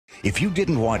If you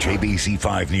didn't watch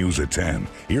ABC5 News at 10,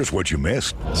 here's what you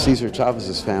missed. Cesar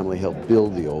Chavez's family helped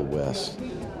build the Old West.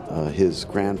 His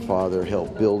grandfather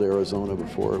helped build Arizona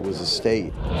before it was a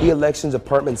state. The elections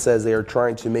department says they are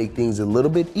trying to make things a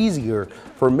little bit easier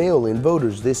for mail-in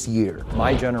voters this year.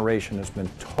 My generation has been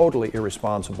totally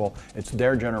irresponsible. It's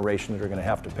their generation that are going to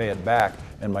have to pay it back,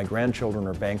 and my grandchildren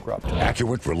are bankrupt.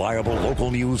 Accurate, reliable local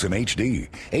news in HD.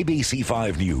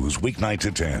 ABC5 News, weeknights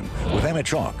at 10, with Anna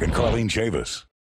Chalk and Carlene Chavis.